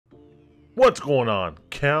What's going on?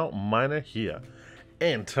 Cal Miner here.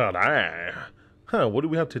 And today, what do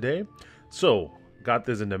we have today? So, got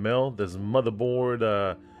this in the mail. This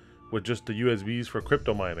motherboard with just the USBs for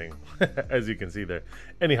crypto mining, as you can see there.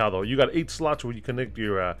 Anyhow, though, you got 8 slots where you connect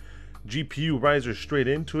your GPU riser straight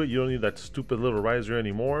into it. You don't need that stupid little riser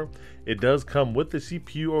anymore. It does come with the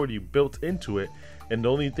CPU already built into it, and the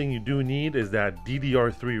only thing you do need is that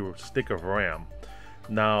DDR3 stick of RAM.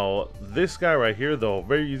 Now, this guy right here, though,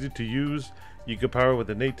 very easy to use. You can power with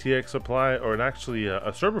an ATX supply or actually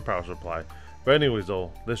a server power supply. But anyways,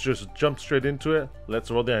 though, let's just jump straight into it.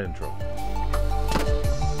 Let's roll the intro.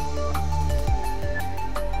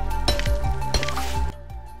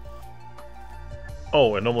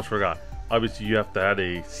 Oh, and almost forgot. Obviously, you have to add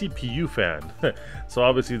a CPU fan. So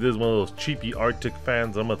obviously, this is one of those cheapy Arctic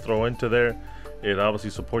fans I'm gonna throw into there. It obviously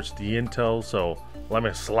supports the Intel, so let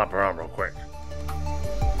me slap around real quick.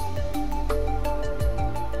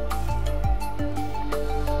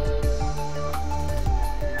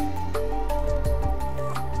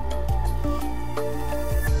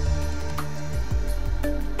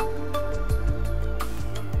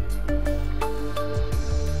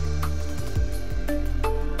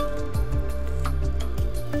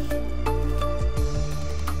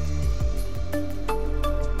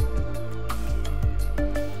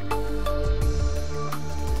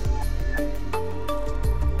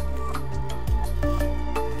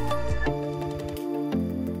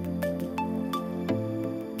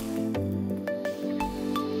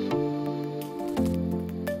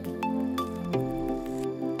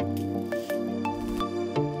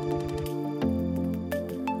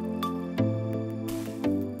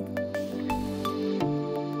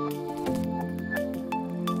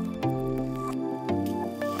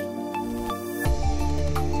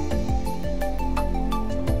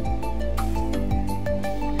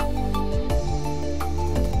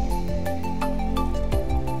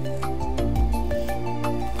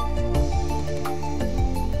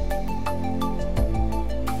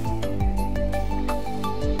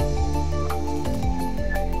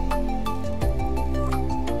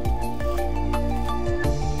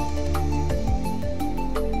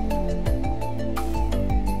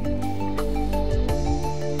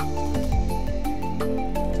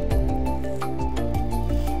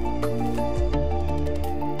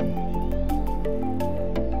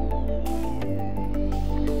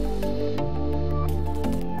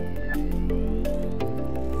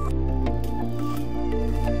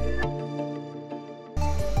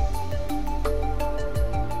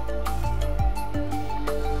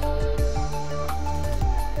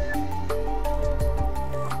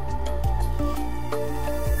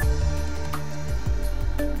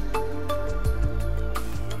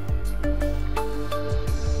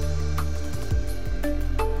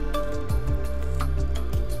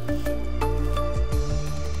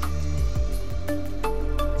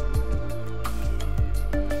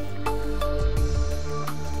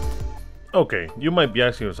 Okay, you might be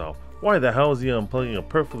asking yourself, why the hell is he unplugging a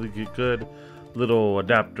perfectly good little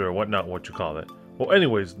adapter or whatnot, what you call it? Well,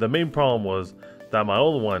 anyways, the main problem was that my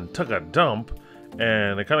old one took a dump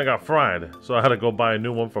and it kind of got fried. So I had to go buy a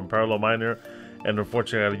new one from Parallel Miner, and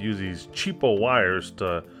unfortunately I had to use these cheapo wires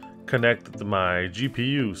to connect to my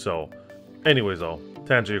GPU. So anyways, though,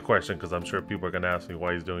 to answer your question, because I'm sure people are going to ask me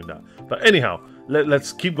why he's doing that. But anyhow,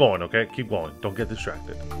 let's keep going, okay? Keep going. Don't get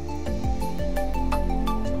distracted.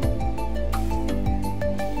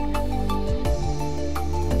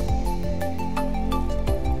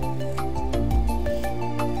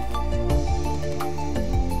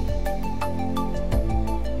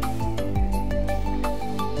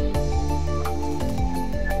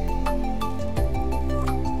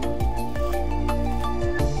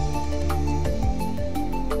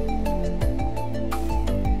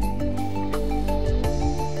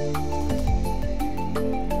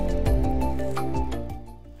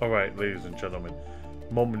 Alright, ladies and gentlemen,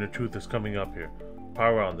 moment of truth is coming up here.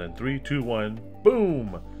 Power on, then 3, 2, 1,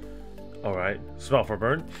 boom! Alright, smell for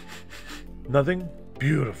burn? Nothing?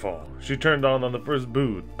 Beautiful. She turned on the first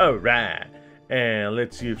boot. Alright, and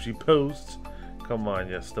let's see if she posts. Come on,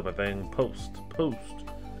 you stupid thing. Post.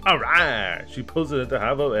 Alright, she posted it to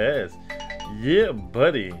HiveOS. Yeah,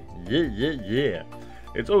 buddy. Yeah.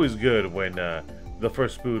 It's always good when the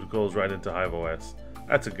first boot goes right into HiveOS.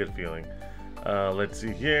 That's a good feeling. Let's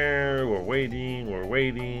see here. We're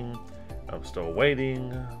waiting. I'm still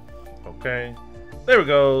waiting. Okay. There it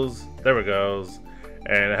goes.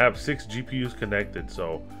 And I have 6 GPUs connected,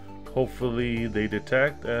 so hopefully they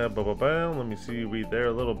detect. Let me see, read there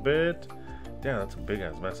a little bit. Damn, that's a big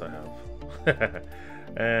ass mess I have.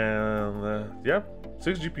 And yep,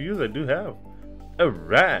 6 GPUs I do have.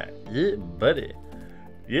 Alright, yeah, buddy.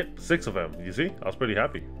 Yep, 6 of them. You see? I was pretty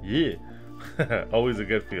happy. Yeah. Always a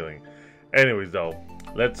good feeling. Anyways, though,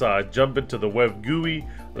 let's jump into the web GUI.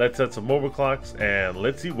 Let's set some overclocks and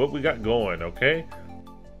let's see what we got going, okay?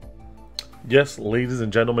 Yes, ladies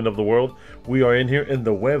and gentlemen of the world, we are in here in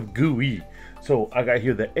the web GUI. So I got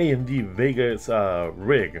here the AMD Vegas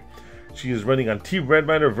rig. She is running on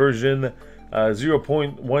T-Redminer version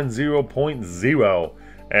 0.10.0,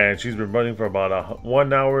 and she's been running for about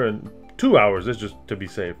 1 hour and 2 hours. That's just to be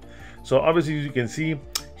safe. So obviously, as you can see,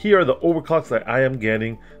 here are the overclocks that I am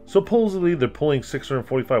getting. Supposedly they're pulling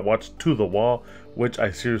 645 watts to the wall, which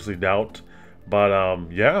I seriously doubt. But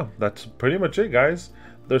yeah, that's pretty much it, guys.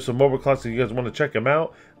 There's some overclocks if you guys want to check them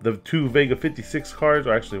out. The 2 Vega 56 cards,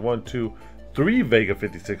 or actually 3 Vega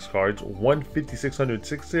 56 cards, one 5600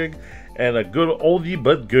 6 gig, and a good oldie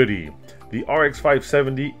but goodie, the RX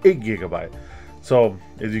 570 8GB. So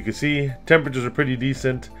as you can see, temperatures are pretty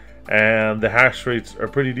decent, and the hash rates are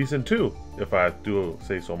pretty decent too, if I do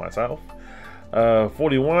say so myself.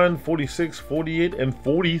 41, 46, 48, and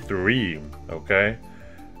 43. Okay,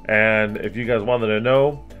 and if you guys wanted to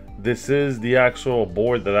know, this is the actual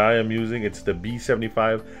board that I am using. It's the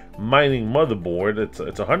B75 mining motherboard. It's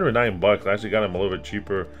 109 bucks. I actually got them a little bit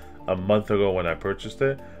cheaper a month ago when I purchased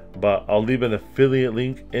it, but I'll leave an affiliate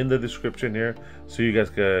link in the description here, so you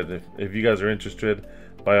guys could, if you guys are interested,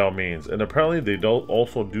 by all means. And apparently they don't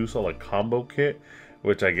also do sell a combo kit,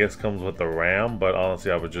 which I guess comes with the RAM, but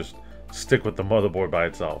honestly I would just stick with the motherboard by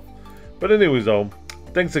itself. But anyways, though,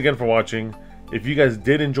 thanks again for watching. If you guys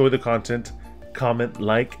did enjoy the content, comment,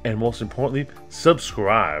 like, and most importantly,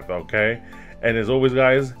 subscribe, okay? And as always,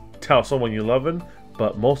 guys, tell someone you love them,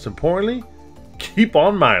 but most importantly, keep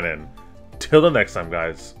on mining. Till the next time,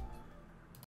 guys.